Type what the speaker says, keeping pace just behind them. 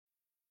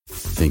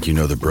Think you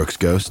know the Brooks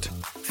Ghost?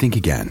 Think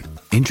again.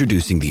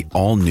 Introducing the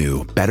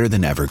all-new,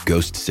 better-than-ever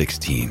Ghost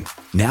 16.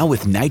 Now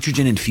with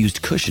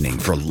nitrogen-infused cushioning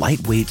for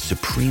lightweight,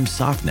 supreme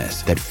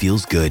softness that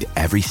feels good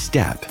every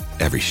step,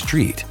 every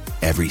street,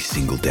 every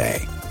single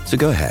day. So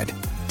go ahead,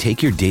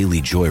 take your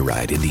daily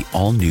joyride in the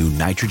all-new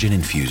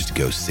nitrogen-infused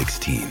Ghost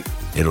 16.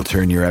 It'll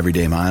turn your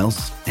everyday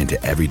miles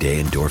into everyday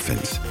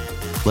endorphins.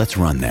 Let's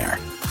run there.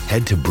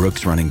 Head to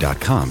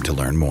brooksrunning.com to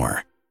learn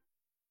more.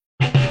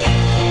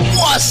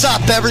 What's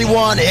up,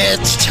 everyone?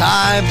 It's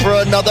time for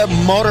another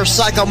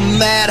Motorcycle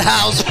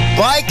Madhouse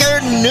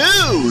Biker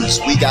News.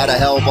 We got a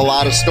hell of a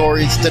lot of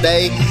stories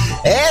today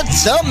and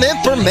some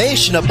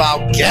information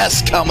about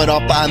guests coming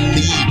up on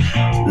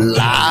the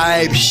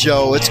live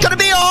show. It's going to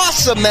be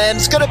awesome, man.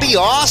 It's going to be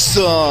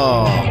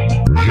awesome.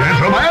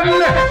 Gentlemen,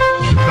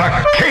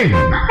 the king.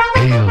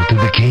 Hail to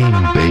the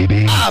king,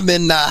 baby. I'm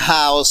in the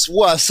house.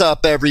 What's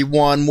up,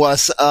 everyone?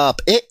 What's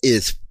up? It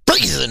is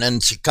freezing in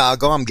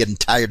Chicago. I'm getting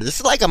tired of this.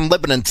 It's like I'm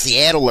living in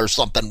Seattle or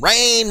something.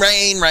 Rain,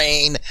 rain,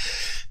 rain.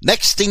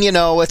 Next thing you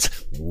know, it's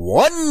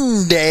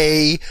one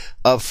day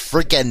of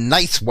freaking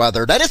nice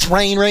weather. Then it's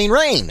rain, rain,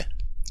 rain.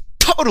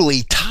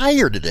 Totally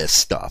tired of this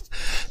stuff.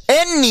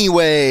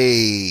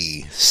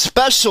 Anyway,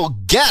 special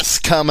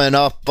guest coming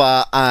up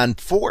on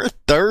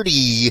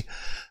 4:30,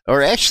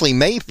 or actually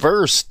May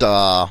 1st.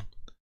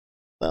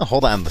 Well,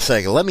 hold on a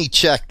second. Let me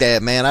check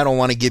that, man. I don't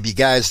want to give you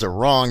guys the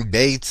wrong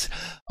dates.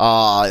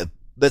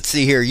 Let's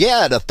see here.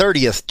 Yeah, the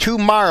 30th.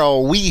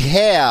 Tomorrow we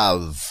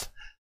have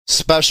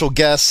special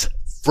guests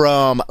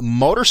from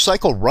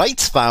Motorcycle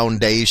Rights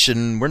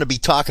Foundation. We're going to be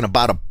talking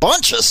about a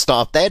bunch of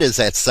stuff. That is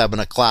at 7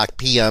 o'clock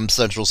p.m.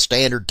 Central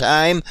Standard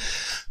Time.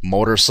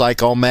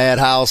 Motorcycle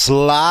Madhouse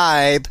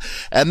Live.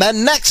 And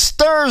then next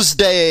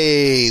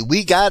Thursday,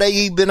 we got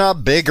even a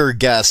bigger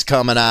guest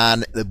coming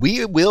on.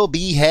 We will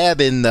be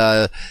having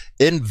the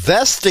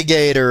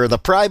investigator, the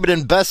private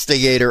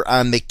investigator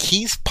on the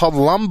Keith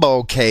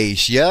Palumbo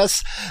case.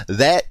 Yes,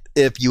 that,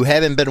 if you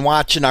haven't been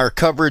watching our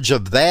coverage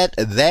of that,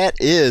 that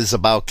is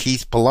about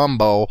Keith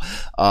Palumbo.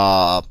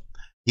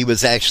 He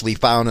was actually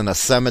found in a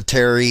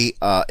cemetery,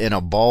 in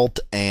a vault,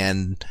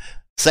 and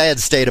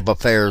sad state of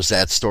affairs,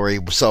 that story.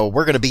 So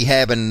we're going to be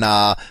having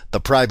the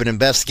private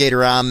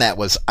investigator on that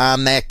was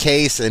on that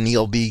case, and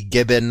he'll be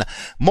giving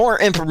more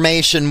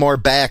information, more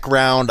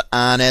background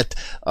on it.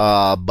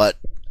 But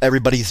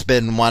everybody's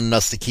been wanting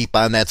us to keep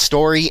on that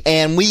story,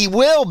 and we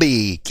will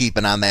be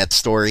keeping on that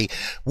story.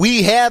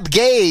 We have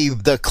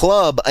gave the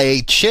club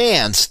a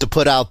chance to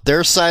put out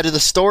their side of the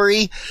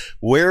story.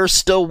 We're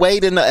still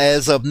waiting.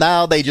 As of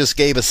now, they just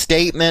gave a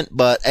statement,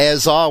 but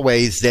as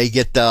always, they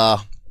get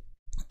to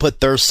put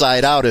their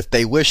side out if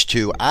they wish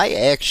to. I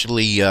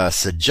actually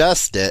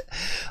suggest it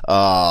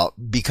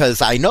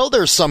because I know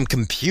there's some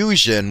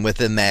confusion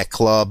within that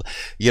club.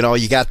 You know,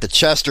 you got the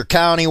Chester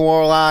County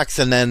Warlocks,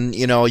 and then,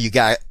 you know, you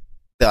got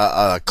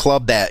a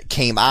club that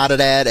came out of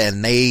that,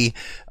 and they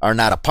are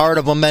not a part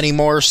of them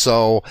anymore.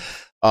 So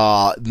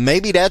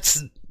maybe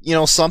that's, you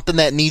know, something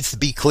that needs to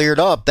be cleared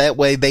up. That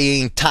way they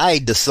ain't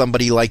tied to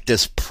somebody like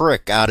this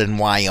prick out in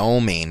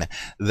Wyoming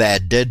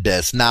that did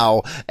this.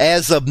 Now,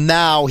 as of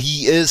now,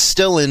 he is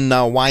still in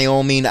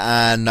Wyoming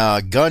on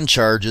gun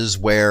charges,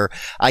 where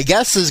I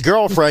guess his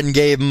girlfriend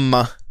gave him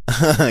a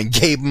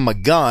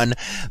gun.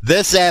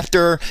 This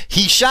after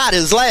he shot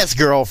his last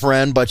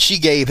girlfriend, but she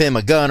gave him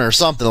a gun or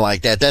something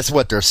like that. That's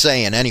what they're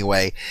saying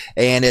anyway.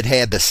 And it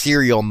had the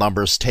serial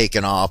numbers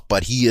taken off,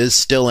 but he is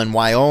still in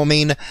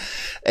Wyoming.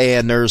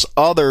 And there's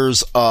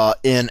others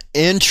in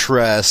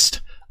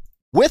interest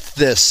with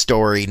this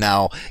story.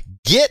 Now,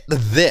 get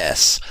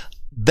this.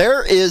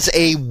 There is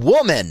a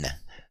woman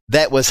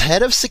that was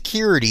head of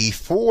security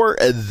for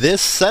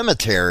this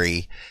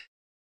cemetery.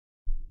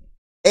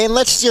 And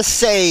let's just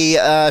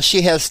say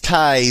she has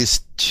ties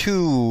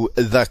to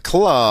the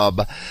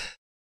club.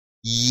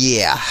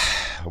 Yeah,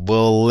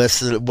 we'll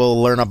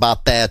learn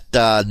about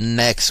that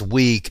next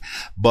week.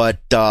 But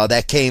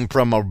that came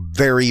from a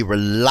very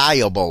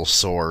reliable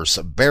source,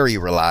 very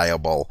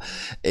reliable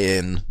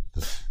in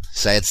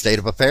sad state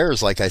of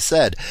affairs, like I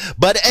said.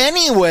 But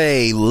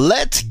anyway,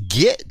 let's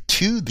get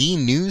to the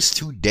news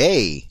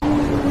today.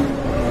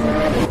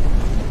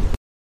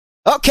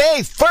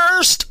 Okay,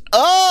 first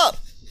up,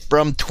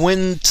 from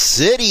Twin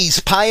Cities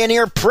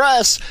Pioneer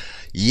Press.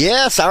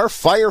 Yes, our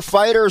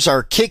firefighters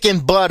are kicking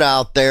butt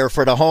out there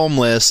for the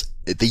homeless,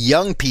 the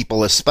young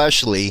people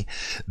especially.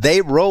 They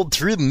rolled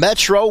through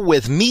Metro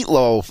with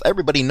Meatloaf.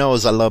 Everybody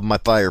knows I love my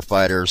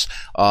firefighters.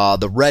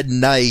 The Red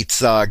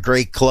Knights,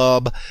 great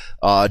club,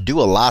 do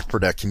a lot for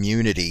the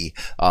community.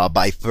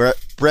 By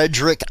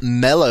Frederick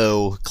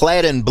Mello,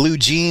 clad in blue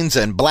jeans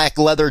and black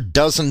leather,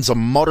 dozens of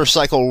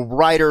motorcycle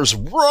riders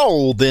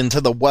rolled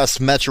into the West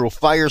Metro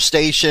Fire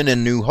Station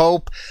in New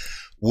Hope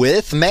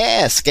with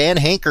masks and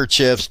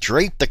handkerchiefs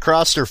draped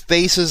across their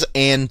faces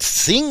and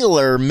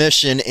singular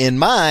mission in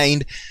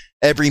mind.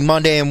 Every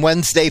Monday and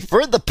Wednesday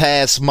for the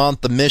past month,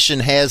 the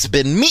mission has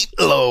been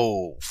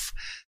Meatloaf.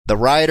 The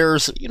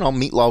riders, you know,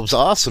 Meatloaf's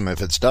awesome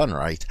if it's done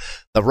right.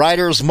 The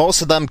riders,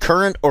 most of them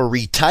current or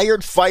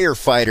retired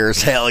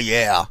firefighters, hell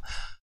yeah,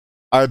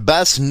 are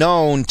best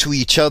known to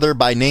each other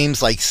by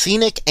names like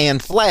Scenic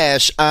and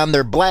Flash. On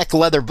their black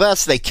leather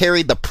vests, they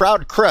carried the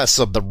proud crest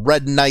of the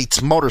Red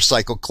Knights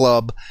Motorcycle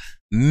Club,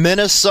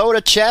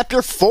 Minnesota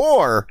Chapter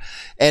 4.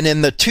 And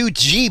in the two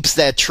Jeeps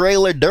that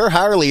trailered their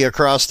Harley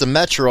across the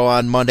metro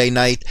on Monday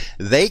night,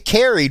 they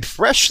carried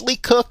freshly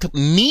cooked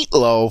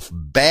meatloaf,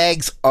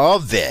 bags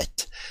of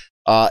it.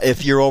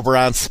 If you're over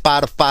on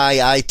Spotify,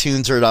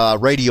 iTunes, or the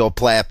radio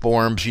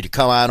platforms, you'd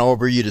come on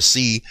over to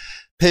see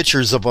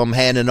pictures of them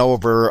handing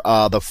over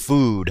the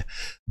food.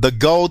 The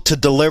goal to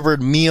deliver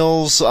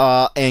meals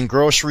and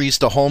groceries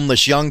to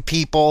homeless young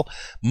people,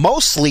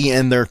 mostly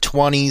in their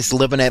 20s,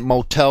 living at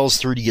motels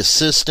through the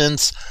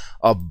assistance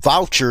of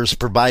vouchers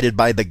provided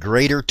by the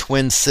Greater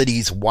Twin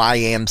Cities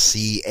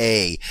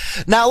YMCA.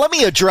 Now, let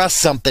me address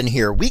something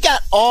here. We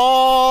got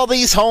all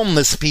these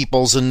homeless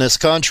peoples in this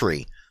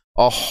country,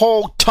 a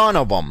whole ton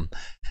of them.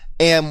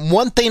 And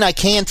one thing I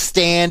can't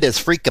stand is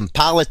freaking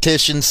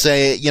politicians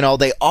say,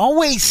 they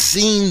always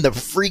seem the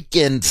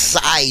freaking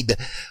side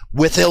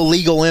with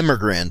illegal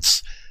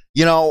immigrants.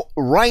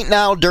 Right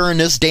now during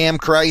this damn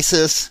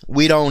crisis,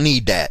 we don't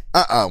need that.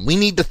 We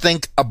need to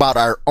think about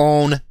our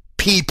own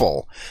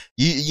people.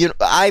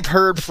 I've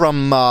heard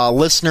from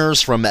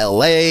listeners from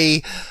LA,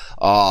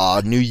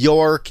 New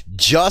York,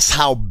 just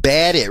how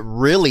bad it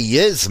really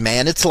is,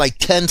 man. It's like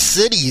 10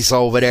 cities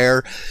over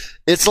there.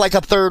 It's like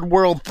a third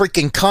world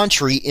freaking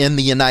country in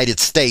the United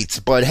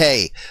States. But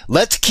hey,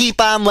 let's keep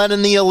on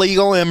letting the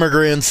illegal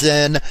immigrants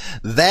in.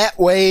 That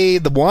way,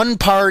 the one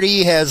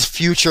party has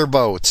future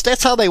votes.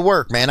 That's how they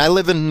work, man. I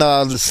live in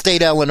the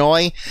state of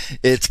Illinois.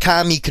 It's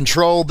commie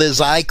controlled,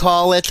 as I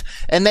call it,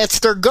 and that's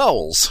their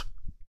goals.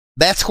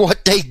 That's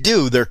what they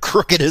do. They're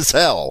crooked as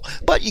hell.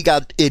 But you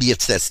got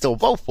idiots that still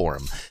vote for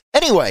them.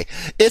 Anyway,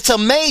 it's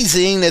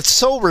amazing. It's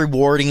so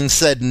rewarding,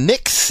 said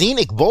Nick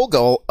Scenic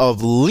Vogel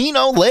of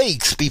Lino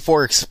Lakes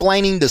before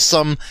explaining to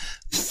some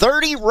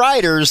 30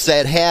 riders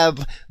that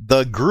have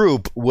the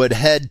group would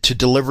head to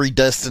delivery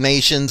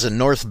destinations in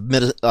North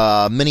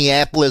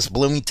Minneapolis,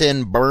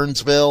 Bloomington,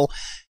 Burnsville,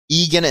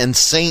 Eagan, and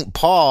St.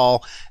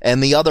 Paul,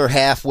 and the other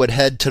half would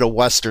head to the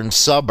western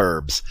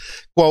suburbs.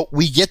 Quote,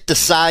 we get the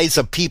size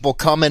of people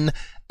coming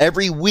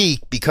every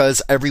week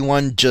because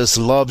everyone just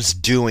loves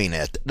doing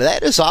it.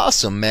 That is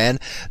awesome, man.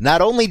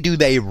 Not only do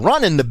they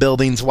run in the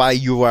buildings while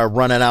you are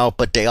running out,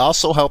 but they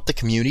also help the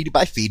community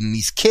by feeding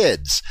these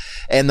kids.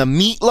 And the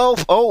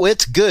meatloaf, oh,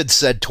 it's good,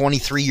 said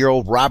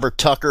 23-year-old Robert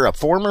Tucker, a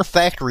former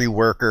factory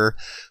worker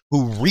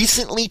who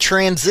recently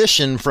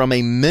transitioned from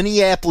a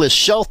Minneapolis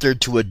shelter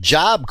to a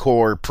Job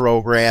Corps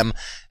program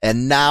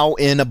and now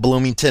in a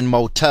Bloomington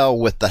motel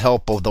with the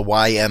help of the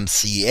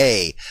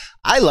YMCA.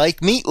 I like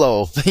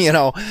meatloaf,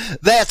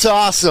 that's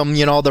awesome.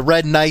 The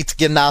Red Knights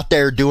getting out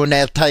there doing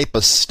that type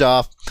of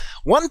stuff.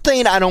 One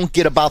thing I don't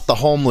get about the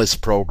homeless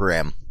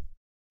program,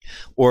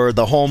 or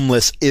the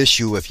homeless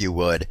issue, if you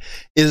would,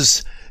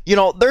 is,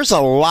 there's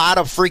a lot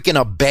of freaking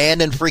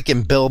abandoned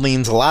freaking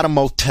buildings, a lot of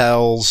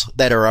motels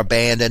that are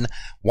abandoned.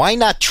 Why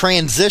not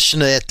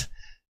transition it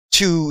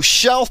to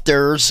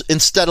shelters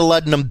instead of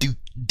letting them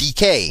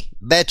decay?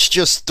 That's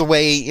just the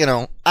way,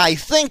 I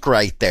think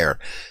right there.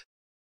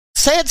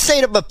 Sad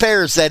state of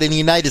affairs that in the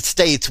United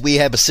States we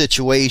have a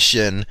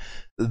situation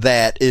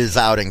that is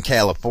out in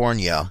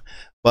California.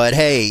 But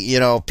hey,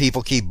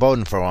 people keep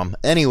voting for them.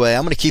 Anyway,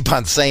 I'm going to keep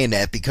on saying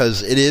that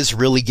because it is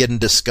really getting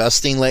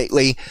disgusting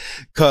lately,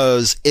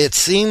 because it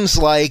seems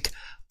like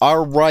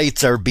our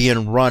rights are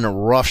being run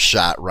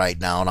roughshod right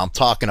now, and I'm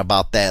talking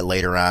about that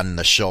later on in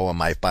the show in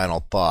my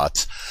final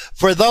thoughts.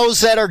 For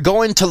those that are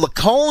going to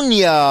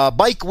Laconia,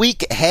 Bike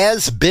Week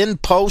has been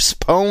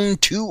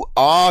postponed to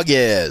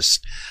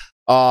August.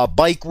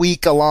 Bike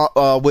Week,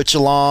 which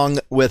along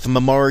with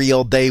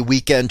Memorial Day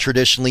weekend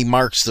traditionally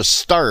marks the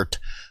start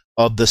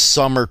of the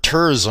summer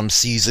tourism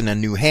season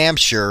in New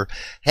Hampshire,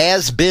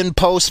 has been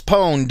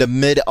postponed to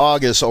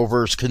mid-August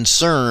over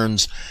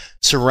concerns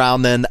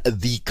surrounding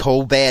the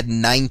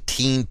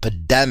COVID-19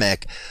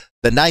 pandemic.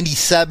 The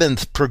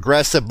 97th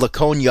Progressive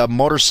Laconia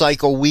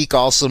Motorcycle Week,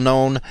 also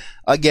known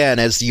again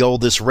as the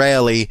oldest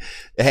rally,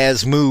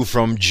 has moved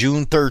from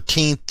June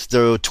 13th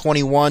to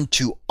 21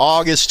 to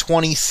August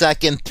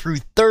 22nd through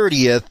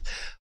 30th,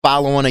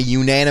 following a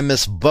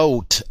unanimous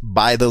vote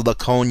by the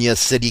Laconia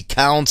City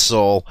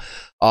Council.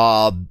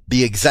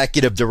 The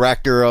executive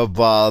director of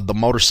the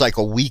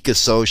Motorcycle Week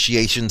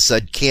Association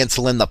said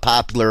canceling the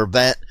popular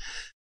event,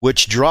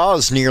 which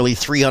draws nearly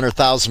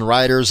 300,000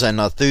 riders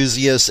and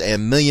enthusiasts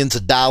and millions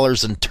of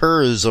dollars in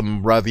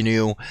tourism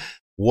revenue,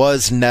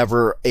 was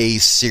never a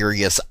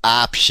serious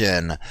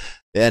option.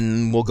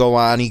 And we'll go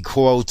on, he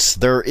quotes,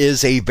 there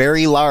is a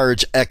very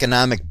large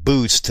economic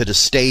boost to the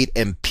state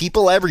and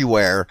people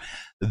everywhere.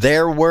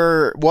 There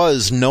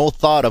was no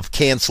thought of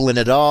canceling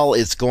at all.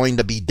 It's going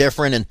to be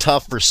different and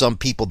tough for some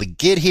people to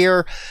get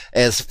here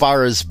as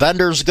far as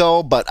vendors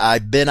go, but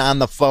I've been on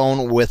the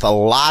phone with a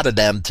lot of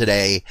them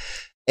today,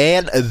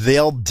 and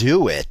they'll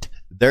do it.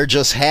 They're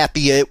just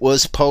happy it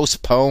was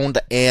postponed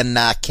and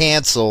not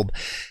canceled.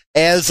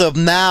 As of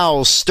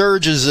now,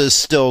 Sturgis is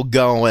still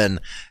going.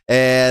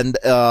 And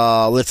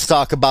let's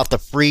talk about the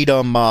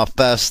Freedom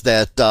Fest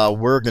that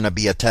we're going to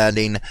be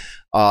attending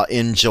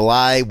in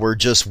July. We're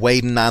just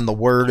waiting on the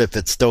word if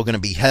it's still going to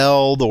be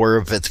held or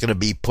if it's going to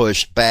be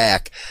pushed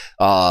back.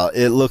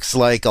 It looks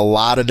like a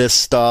lot of this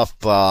stuff,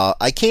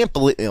 I can't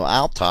believe,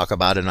 I'll talk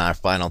about it in our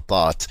final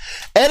thoughts.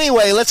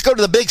 Anyway, let's go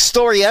to the big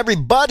story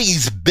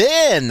everybody's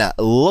been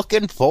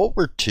looking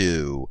forward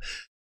to.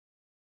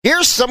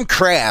 Here's some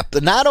crap.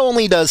 Not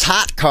only does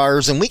Hot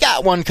Cars, and we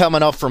got one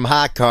coming up from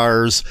Hot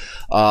Cars,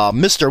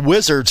 Mr.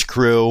 Wizard's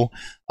crew,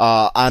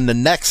 on the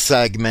next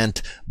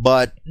segment,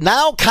 but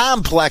now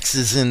Complex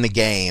is in the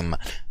game.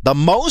 The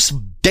most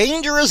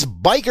dangerous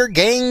biker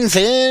gangs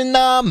in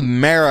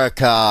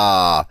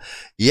America.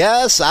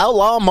 Yes,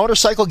 outlaw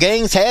motorcycle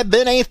gangs have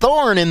been a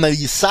thorn in the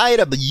side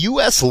of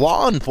U.S.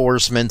 law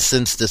enforcement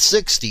since the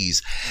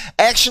 60s.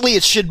 Actually,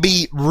 it should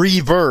be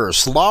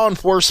reversed. Law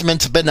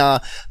enforcement's been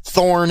a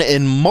thorn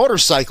in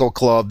motorcycle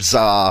clubs'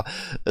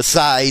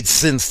 side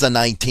since the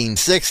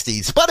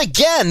 1960s. But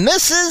again,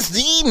 this is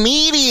the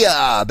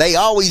media. They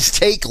always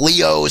take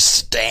Leo's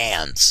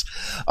stance.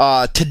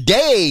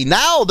 Today,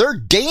 now, their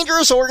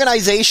dangerous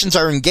organizations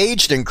are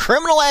engaged in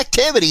criminal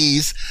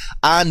activities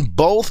on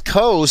both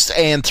coasts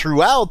and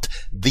throughout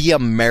the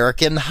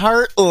American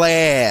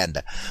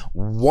heartland.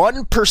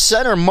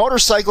 1%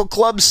 motorcycle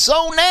clubs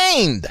so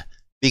named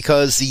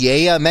because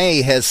the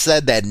AMA has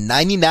said that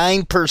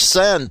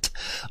 99%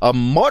 of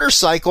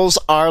motorcycles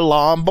are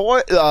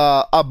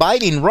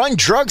law-abiding, run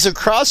drugs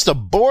across the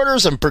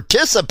borders, and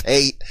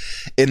participate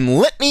in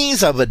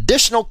litanies of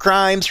additional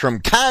crimes from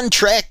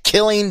contract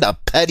killing to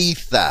petty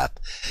theft.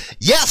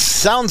 Yes,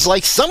 sounds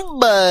like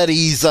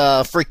somebody's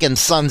freaking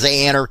Sons of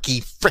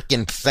Anarchy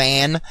freaking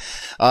fan.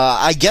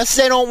 I guess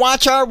they don't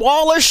watch our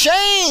Wall of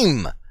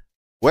Shame,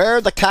 where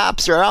the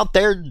cops are out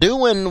there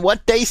doing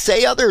what they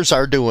say others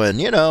are doing,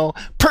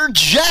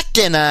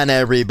 projecting on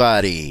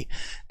everybody.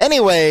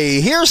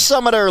 Anyway, here's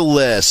some of their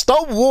list.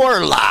 The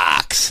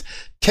Warlocks,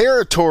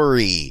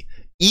 Territory,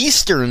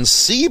 Eastern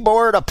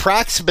Seaboard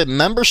approximate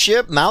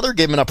membership. Now they're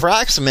giving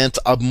approximate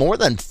of more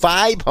than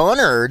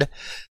 500.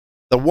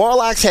 The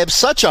Warlocks have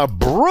such a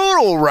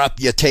brutal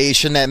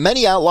reputation that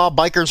many outlaw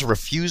bikers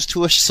refuse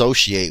to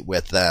associate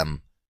with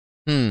them.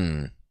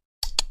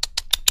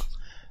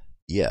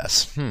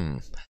 Yes.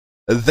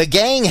 The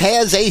gang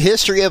has a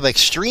history of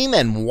extreme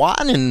and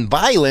wanton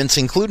violence,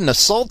 including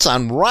assaults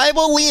on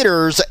rival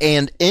leaders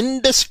and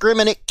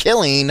indiscriminate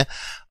killing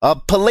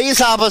of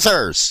police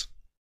officers.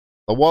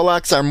 The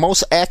Warlocks are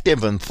most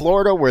active in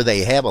Florida, where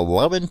they have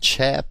 11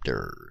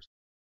 chapters.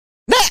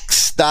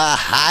 Next, the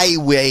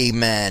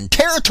Highwaymen,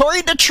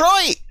 Territory,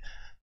 Detroit,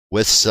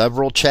 with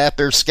several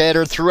chapters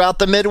scattered throughout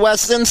the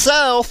Midwest and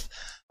South.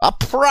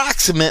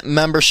 Approximate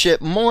membership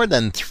more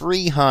than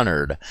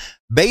 300.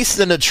 Based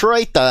in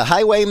Detroit, the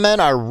Highwaymen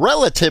are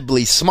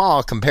relatively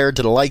small compared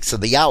to the likes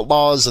of the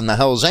Outlaws and the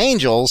Hells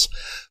Angels,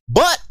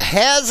 but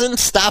hasn't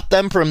stopped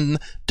them from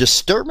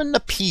disturbing the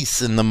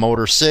peace in the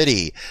Motor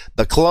City.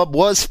 The club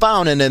was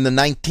founded in the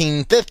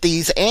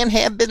 1950s and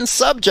have been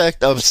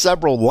subject of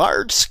several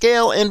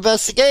large-scale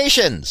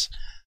investigations.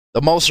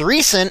 The most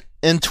recent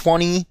in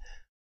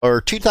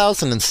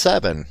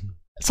 2007.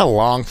 That's a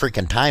long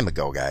freaking time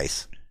ago,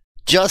 guys.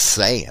 Just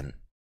saying.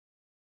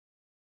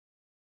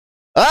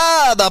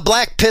 The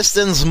Black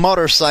Pistons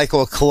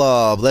Motorcycle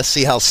Club. Let's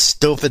see how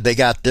stupid they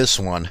got this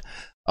one.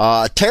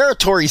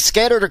 Territory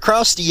scattered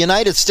across the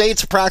United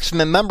States,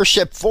 approximate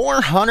membership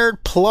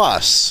 400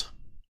 plus.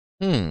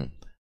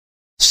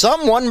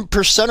 Some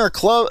 1%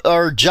 club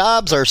or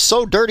jobs are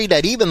so dirty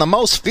that even the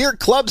most feared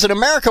clubs in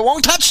America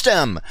won't touch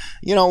them.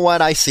 You know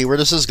what? I see where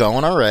this is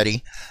going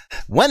already.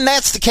 When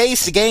that's the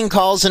case, the gang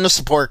calls in a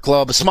support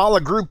club, a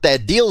smaller group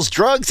that deals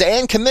drugs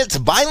and commits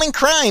violent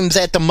crimes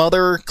at the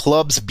mother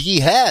club's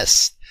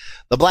behest.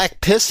 The Black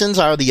Pistons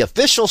are the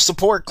official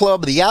support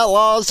club of the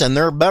Outlaws, and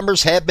their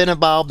members have been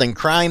involved in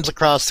crimes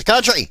across the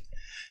country,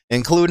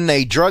 including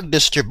a drug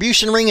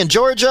distribution ring in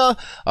Georgia,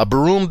 a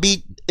broom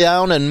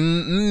beatdown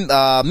in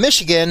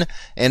Michigan,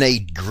 and a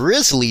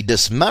grisly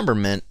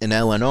dismemberment in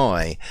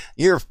Illinois.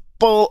 You're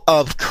full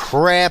of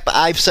crap.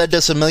 I've said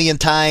this a million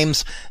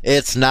times.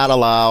 It's not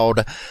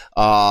allowed.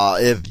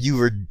 If you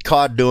were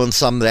caught doing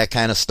some of that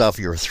kind of stuff,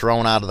 you're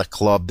thrown out of the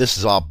club. This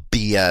is all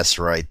BS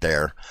right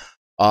there.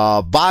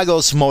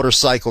 Vagos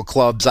Motorcycle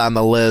Club's on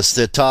the list.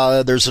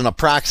 There's an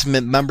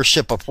approximate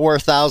membership of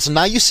 4,000.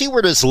 Now, you see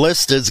where this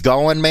list is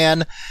going,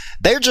 man?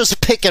 They're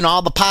just picking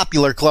all the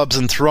popular clubs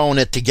and throwing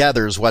it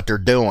together is what they're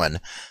doing.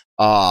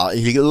 A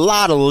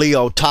lot of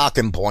Leo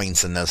talking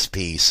points in this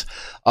piece.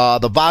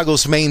 The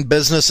Vagos' main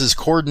business is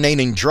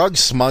coordinating drug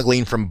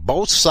smuggling from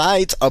both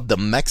sides of the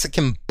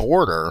Mexican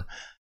border.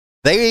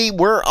 They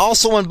were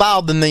also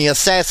involved in the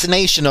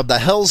assassination of the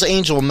Hells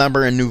Angel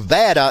member in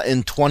Nevada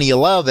in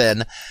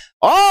 2011.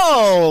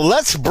 Oh,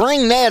 let's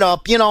bring that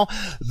up.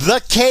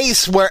 The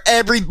case where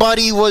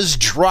everybody was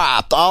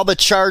dropped. All the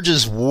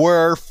charges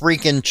were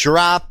freaking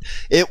dropped.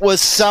 It was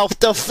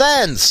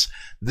self-defense.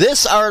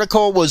 This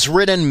article was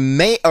written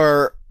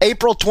April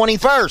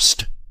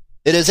 21st.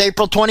 It is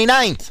April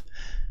 29th.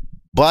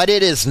 But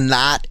it is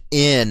not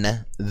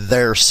in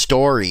their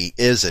story,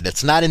 is it?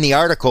 It's not in the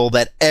article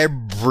that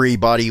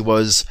everybody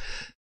was,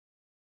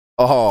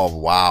 oh,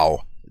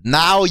 wow.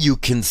 Now you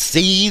can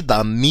see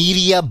the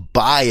media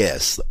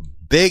bias.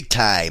 Big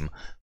time.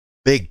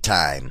 Big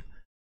time.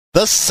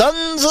 The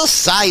Sons of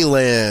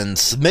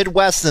Silence.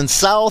 Midwest and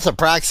South,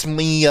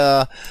 approximately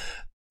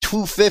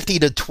 250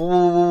 to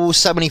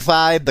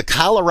 275. The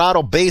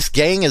Colorado-based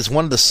gang is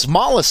one of the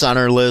smallest on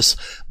our list,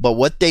 but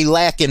what they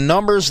lack in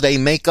numbers, they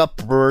make up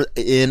for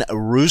in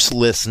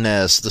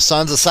ruthlessness. The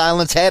Sons of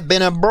Silence have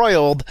been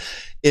embroiled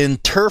in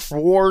turf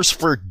wars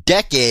for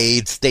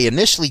decades. They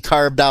initially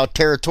carved out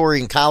territory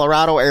in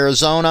Colorado,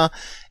 Arizona,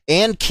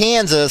 and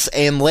Kansas,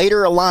 and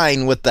later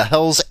aligned with the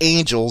Hells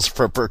Angels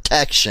for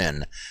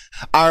protection.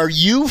 Are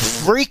you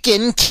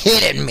freaking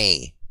kidding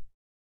me?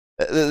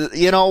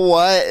 You know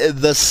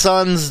what? The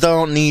Sons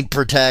don't need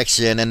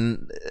protection,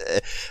 and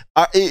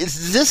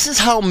this is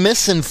how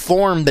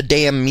misinformed the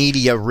damn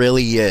media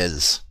really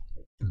is.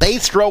 They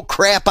throw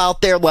crap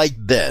out there like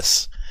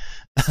this.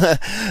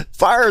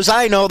 Far as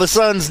I know, the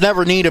Sons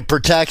never needed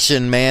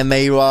protection, man.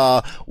 They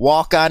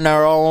walk on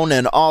their own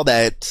and all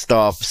that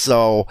stuff.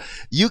 So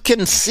you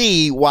can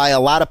see why a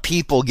lot of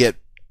people get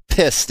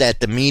pissed at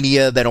the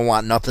media. They don't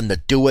want nothing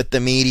to do with the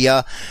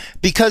media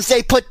because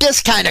they put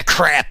this kind of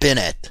crap in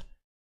it.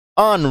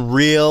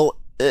 Unreal.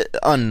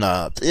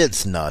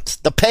 It's nuts.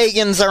 The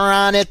pagans are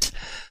on it.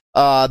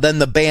 Then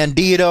the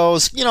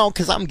banditos,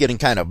 because I'm getting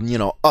kind of,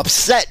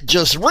 upset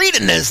just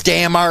reading this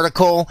damn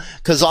article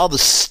because all the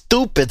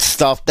stupid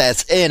stuff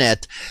that's in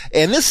it.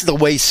 And this is the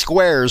way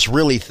squares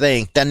really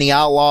think. Then the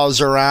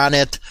outlaws are on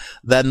it.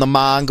 Then the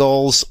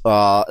Mongols.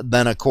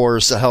 Then, of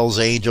course, the Hells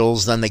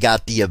Angels. Then they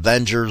got the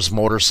Avengers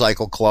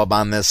Motorcycle Club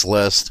on this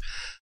list.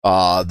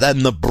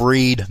 Then the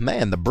Breed.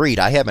 Man, the Breed.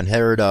 I haven't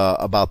heard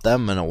about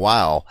them in a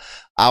while.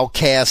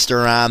 Outcast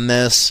are on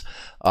this.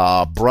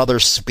 Brother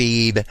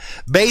Speed.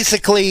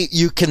 Basically,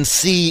 you can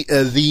see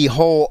the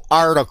whole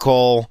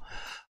article.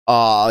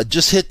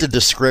 Just hit the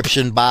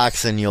description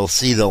box and you'll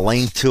see the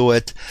link to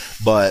it.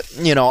 But,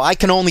 I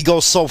can only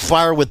go so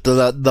far with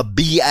the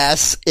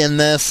BS in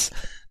this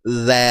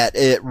that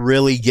it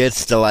really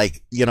gets to,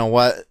 like, you know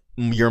what?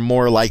 You're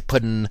more like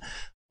putting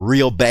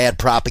real bad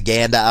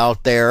propaganda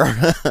out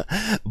there.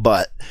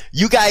 But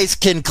you guys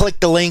can click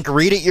the link,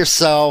 read it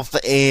yourself,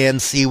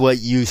 and see what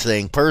you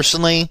think.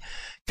 Personally,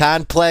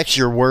 Complex,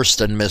 you're worse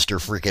than Mr.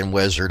 Freaking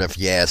Wizard, if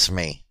you ask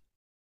me.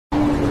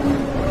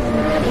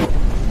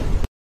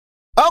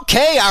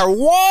 Okay, our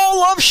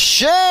Wall of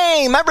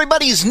Shame.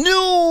 Everybody's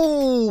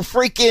new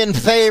freaking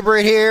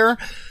favorite here.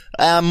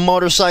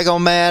 Motorcycle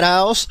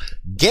Madhouse.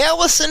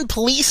 Galveston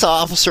police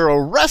officer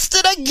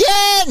arrested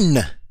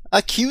again,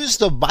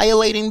 accused of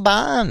violating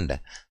bond,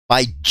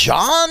 by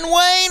John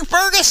Wayne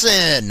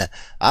Ferguson,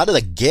 out of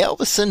the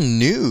Galveston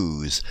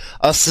News.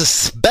 A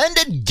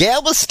suspended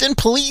Galveston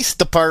Police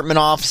Department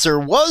officer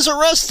was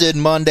arrested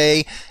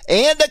Monday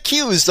and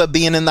accused of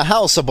being in the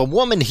house of a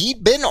woman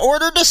he'd been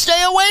ordered to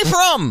stay away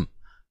from,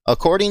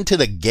 according to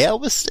the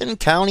Galveston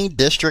County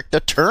District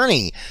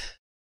Attorney.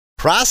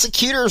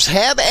 Prosecutors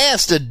have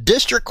asked a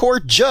district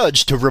court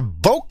judge to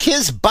revoke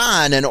his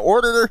bond and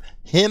order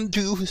him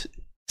to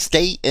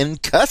stay in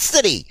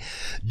custody.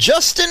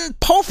 Justin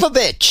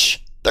Pofovich,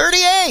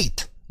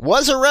 38,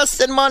 was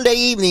arrested Monday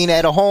evening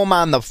at a home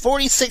on the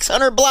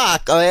 4600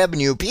 block of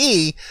Avenue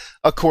P,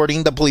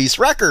 according to police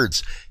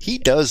records. He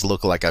does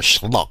look like a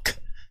schmuck.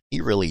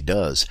 He really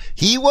does.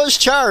 He was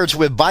charged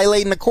with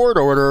violating a court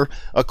order,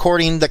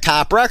 according to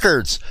cop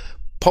records.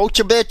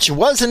 Pochovich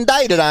was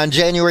indicted on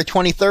January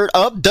 23rd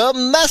of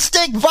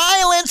domestic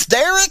violence.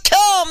 There it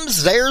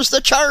comes. There's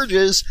the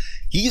charges.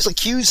 He's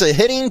accused of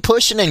hitting,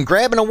 pushing, and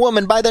grabbing a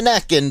woman by the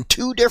neck in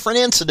 2 different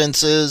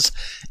incidences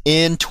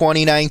in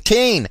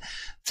 2019.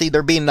 See,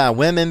 they're beating on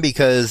women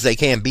because they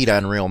can't beat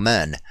on real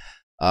men.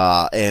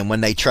 And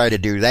when they try to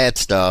do that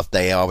stuff,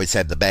 they always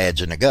have the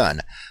badge and a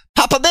gun.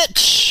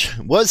 Popovich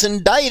was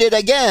indicted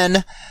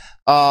again,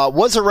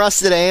 was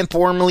arrested and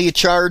formally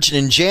charged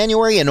in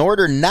January in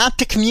order not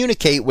to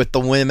communicate with the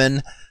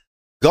women,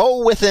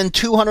 go within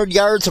 200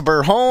 yards of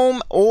her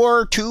home,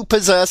 or to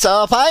possess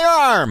a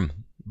firearm.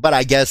 But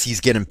I guess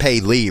he's getting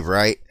paid leave,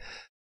 right?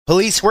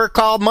 Police were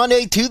called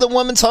Monday to the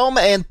woman's home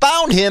and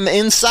found him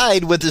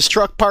inside with his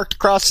truck parked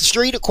across the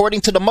street,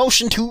 according to the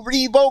motion to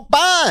revoke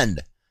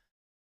bond.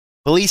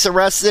 Police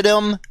arrested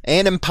him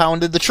and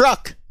impounded the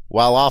truck.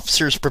 While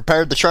officers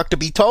prepared the truck to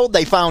be towed,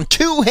 they found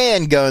 2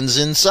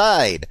 handguns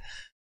inside.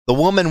 The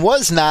woman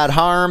was not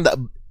harmed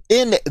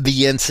in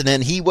the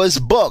incident. He was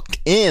booked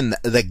in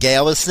the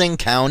Galveston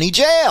County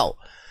Jail.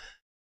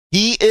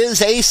 He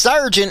is a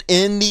sergeant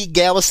in the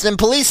Galveston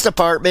Police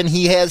Department.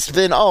 He has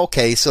been,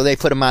 okay, so they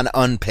put him on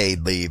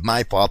unpaid leave.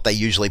 My fault. They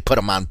usually put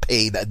him on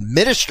paid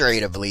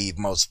administrative leave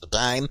most of the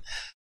time.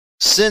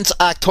 Since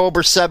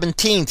October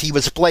 17th, he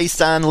was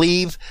placed on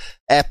leave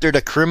after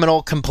the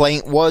criminal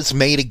complaint was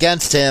made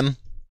against him.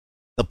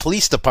 The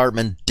police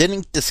department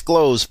didn't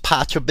disclose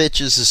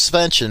Pochovich's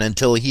suspension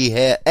until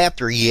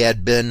after he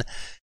had been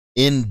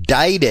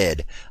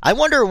indicted. I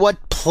wonder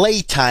what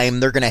playtime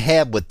they're going to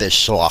have with this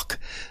schluck.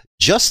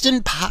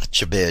 Justin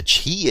Pachovich,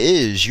 he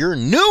is your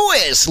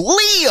newest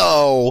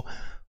Leo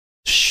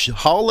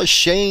Hall of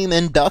Shame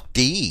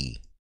inductee.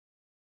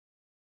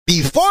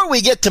 Before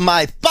we get to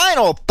my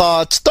final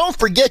thoughts, don't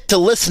forget to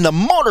listen to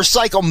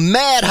Motorcycle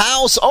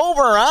Madhouse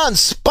over on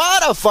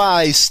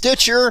Spotify,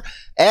 Stitcher,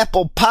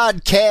 Apple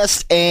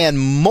Podcasts, and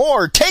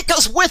more. Take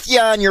us with you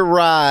on your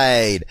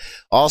ride.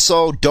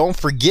 Also, don't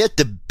forget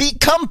to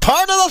become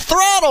part of the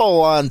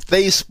throttle on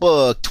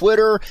Facebook,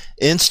 Twitter,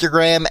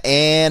 Instagram,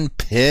 and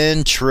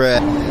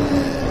Pinterest.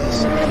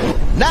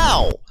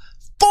 Now,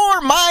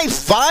 for my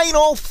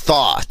final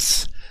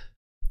thoughts,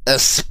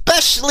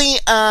 especially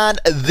on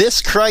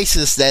this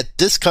crisis that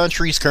this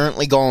country's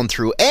currently going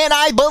through. And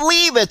I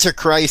believe it's a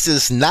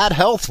crisis, not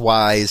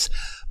health-wise,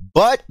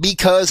 but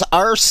because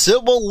our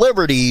civil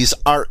liberties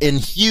are in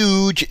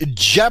huge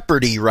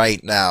jeopardy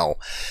right now.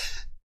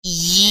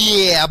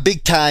 Yeah,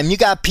 big time. You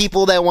got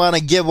people that want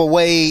to give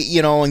away,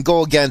 and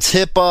go against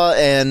HIPAA,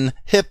 and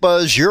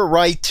HIPAA's your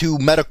right to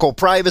medical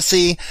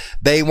privacy.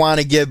 They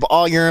want to give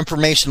all your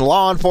information to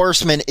law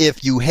enforcement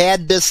if you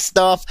had this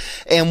stuff.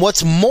 And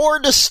what's more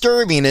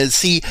disturbing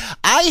is,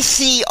 I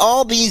see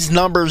all these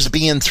numbers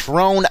being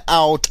thrown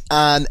out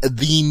on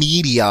the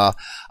media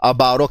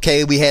about,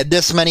 okay, we had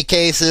this many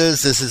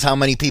cases, this is how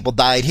many people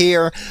died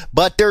here,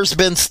 but there's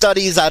been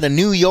studies out of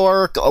New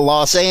York,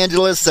 Los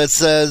Angeles that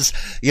says,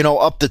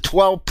 up to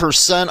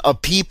 12%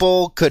 of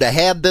people could have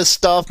had this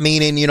stuff,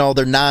 meaning,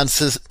 they're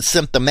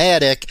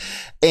non-symptomatic,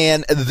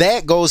 and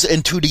that goes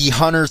into the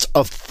hundreds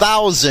of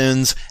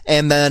thousands,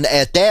 and then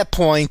at that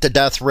point, the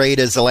death rate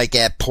is like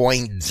at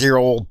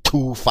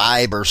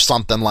 0.025 or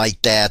something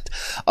like that.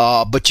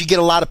 But you get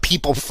a lot of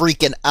people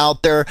freaking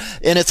out there,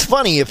 and it's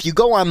funny, if you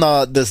go on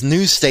the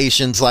news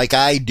stations like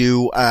I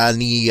do on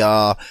the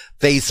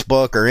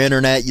Facebook or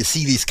internet, you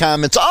see these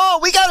comments, oh,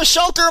 we got a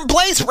shelter in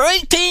place for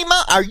 18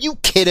 months. Are you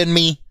kidding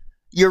me?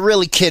 You're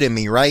really kidding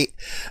me, right?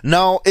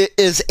 No, it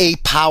is a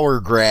power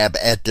grab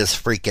at this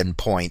freaking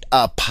point.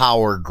 A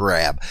power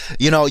grab.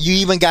 You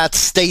even got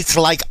states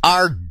like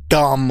our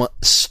dumb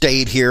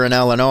state here in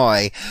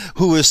Illinois,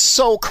 who is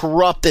so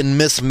corrupt and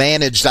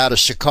mismanaged out of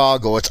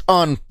Chicago. It's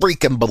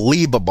unfreaking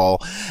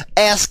believable.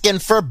 Asking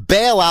for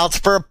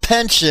bailouts for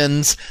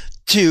pensions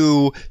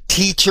to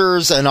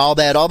teachers and all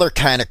that other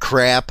kind of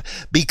crap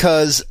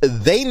because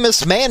they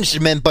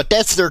mismanagement, but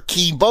that's their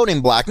key voting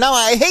block. Now,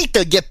 I hate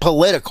to get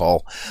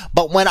political,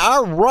 but when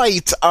our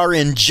rights are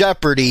in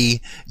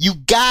jeopardy, you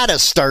gotta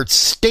start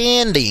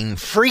standing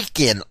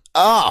freaking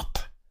up.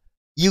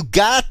 You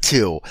got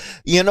to.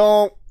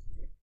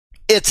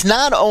 It's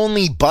not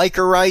only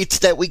biker rights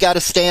that we got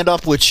to stand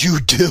up, which you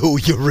do,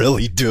 you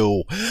really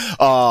do.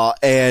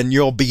 And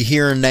you'll be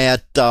hearing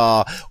that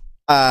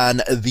on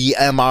the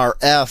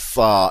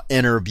MRF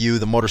interview.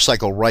 The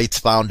Motorcycle Rights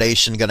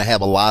Foundation going to have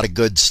a lot of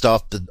good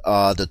stuff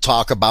to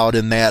talk about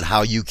in that,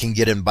 how you can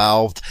get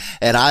involved.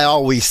 And I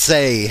always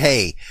say,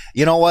 hey,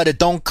 you know what? It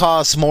don't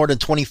cost more than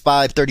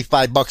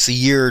 $25-35 a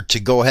year to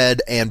go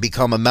ahead and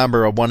become a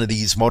member of one of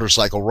these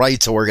motorcycle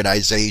rights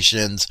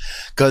organizations.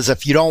 Because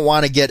if you don't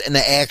want to get an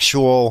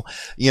actual,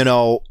 get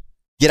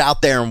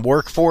out there and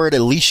work for it,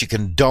 at least you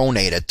can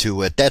donate it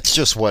to it. That's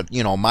just what,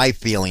 my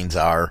feelings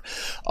are.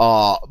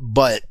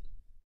 But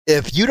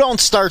if you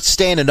don't start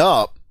standing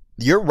up,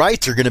 your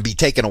rights are going to be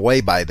taken away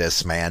by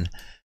this, man.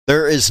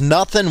 There is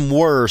nothing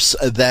worse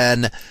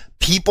than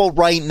people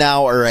right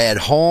now are at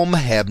home,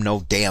 have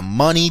no damn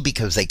money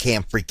because they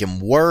can't freaking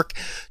work.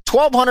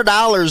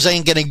 $1,200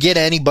 ain't going to get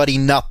anybody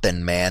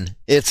nothing, man.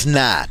 It's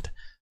not.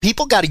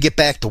 People got to get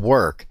back to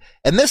work.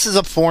 And this is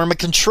a form of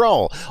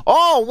control.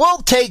 Oh, we'll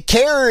take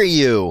care of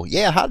you.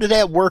 Yeah, how did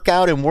that work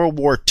out in World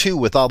War II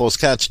with all those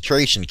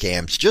concentration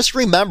camps? Just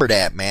remember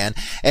that, man.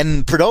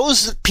 And for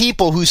those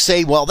people who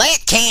say, well, that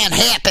can't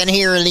happen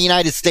here in the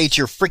United States,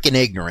 you're freaking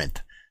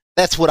ignorant.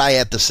 That's what I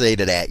have to say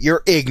to that.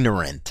 You're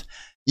ignorant.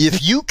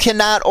 If you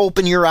cannot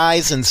open your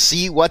eyes and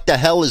see what the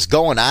hell is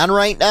going on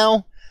right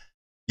now,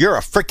 you're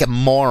a freaking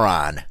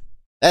moron.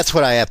 That's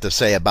what I have to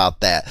say about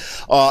that.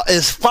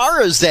 As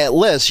far as that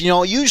list,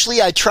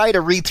 usually I try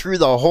to read through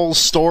the whole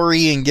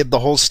story and give the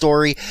whole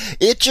story.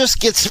 It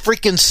just gets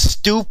freaking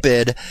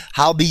stupid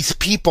how these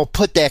people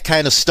put that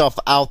kind of stuff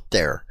out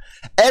there.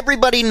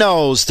 Everybody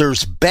knows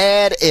there's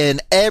bad in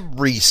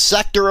every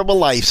sector of a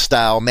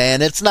lifestyle,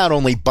 man. It's not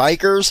only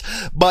bikers,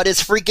 but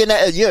it's freaking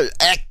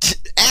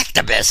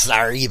activists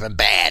are even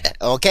bad,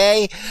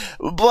 okay?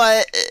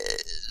 But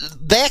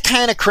that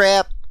kind of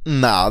crap,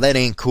 no, that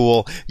ain't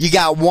cool. You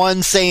got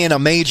one saying a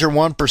major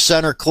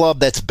 1%er club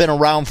that's been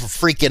around for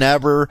freaking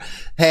ever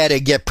had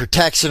to get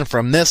protection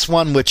from this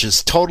one, which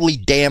is totally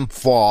damn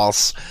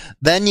false.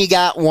 Then you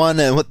got one,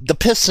 the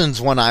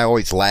Pistons one I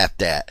always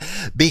laughed at,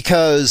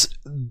 because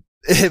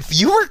if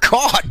you were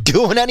caught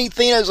doing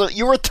anything,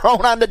 you were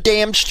thrown on the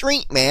damn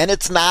street, man.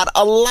 It's not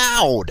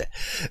allowed.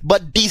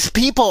 But these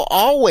people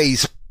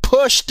always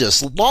push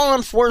this law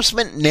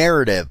enforcement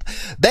narrative.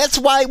 That's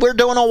why we're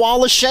doing a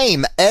wall of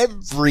shame.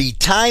 Every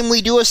time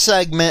we do a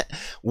segment,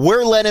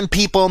 we're letting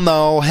people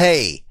know,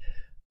 hey,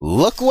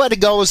 look what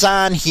goes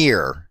on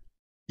here.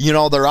 You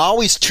know, they're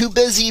always too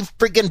busy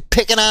freaking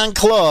picking on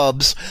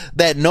clubs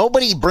that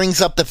nobody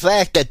brings up the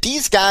fact that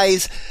these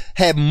guys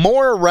have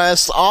more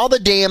arrests all the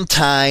damn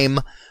time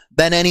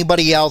than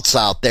anybody else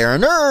out there.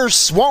 And they're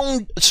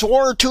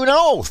swore to an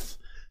oath.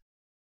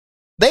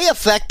 They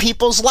affect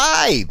people's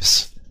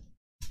lives.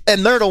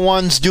 And they're the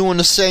ones doing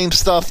the same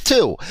stuff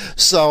too.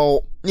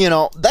 So, you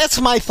know, that's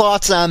my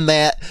thoughts on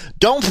that.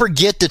 Don't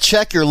forget to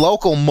check your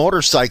local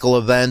motorcycle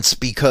events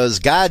because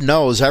God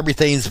knows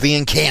everything's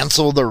being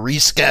canceled or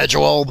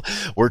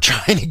rescheduled. We're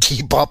trying to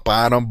keep up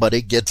on them, but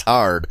it gets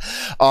hard.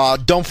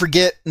 Don't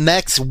forget,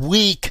 next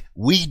week,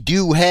 we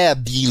do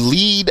have the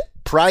lead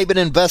private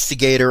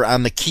investigator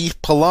on the Keith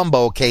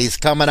Palumbo case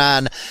coming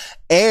on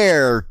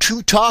air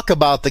to talk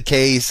about the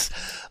case,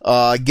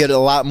 get a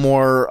lot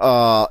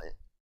more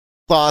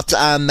thoughts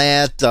on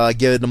that,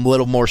 give them a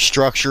little more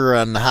structure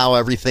on how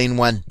everything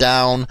went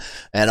down,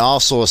 and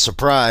also a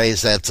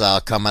surprise that's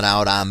coming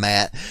out on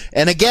that.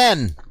 And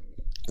again,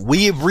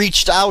 we've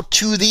reached out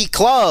to the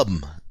club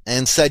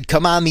and said,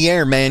 come on the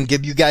air, man,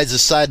 give you guys a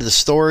side of the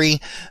story.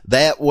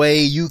 That way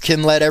you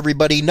can let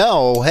everybody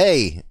know,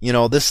 hey, you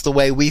know, this is the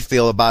way we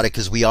feel about it,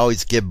 because we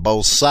always give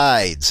both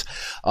sides.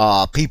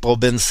 People have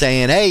been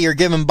saying, hey, you're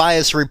giving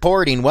biased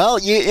reporting. Well,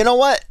 you know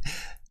what?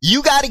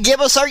 You got to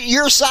give us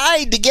your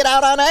side to get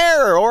out on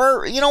air,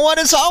 or you know what?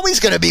 It's always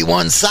going to be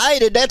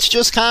one-sided. That's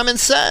just common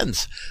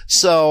sense.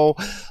 So,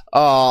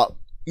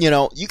 you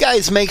know, you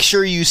guys make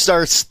sure you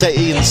start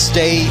staying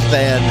safe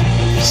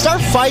and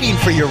start fighting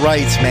for your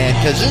rights, man,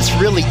 because it's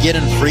really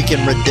getting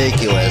freaking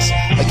ridiculous.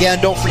 Again,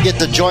 don't forget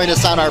to join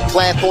us on our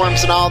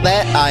platforms and all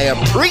that. I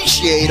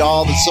appreciate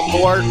all the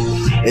support.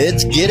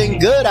 It's getting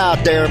good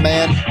out there,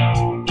 man.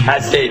 I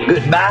said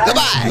goodbye.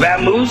 Goodbye.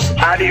 Vamoose,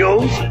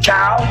 adios,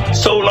 ciao,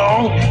 so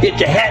long, get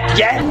your hat,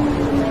 Jack.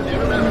 The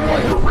Internet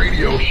Biker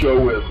Radio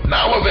Show is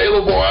now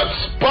available on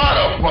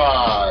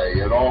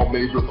Spotify and all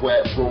major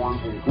platforms,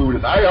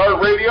 including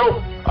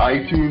iHeartRadio,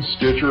 iTunes,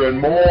 Stitcher,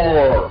 and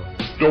more.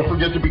 Don't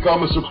forget to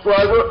become a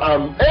subscriber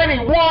on any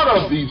one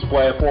of these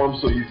platforms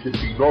so you can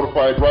be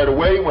notified right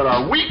away when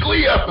our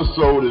weekly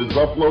episode is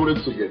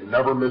uploaded so you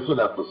never miss an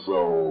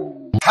episode.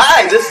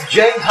 Hi, this is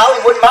James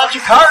Hollywood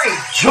Machikari.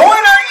 Join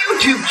our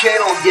YouTube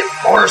channel and get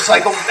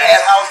Motorcycle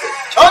Madhouse and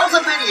tons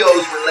of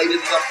videos related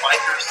to the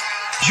bikers.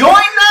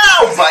 Join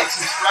now by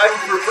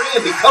subscribing for free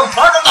and become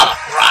part of the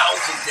crowd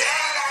today.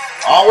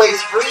 Always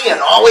free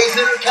and always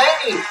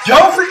entertaining.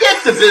 Don't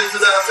forget to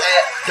visit us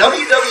at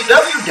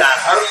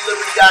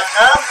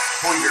www.harleyliberty.com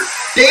for your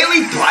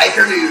daily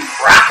biker news.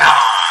 Rock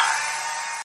on!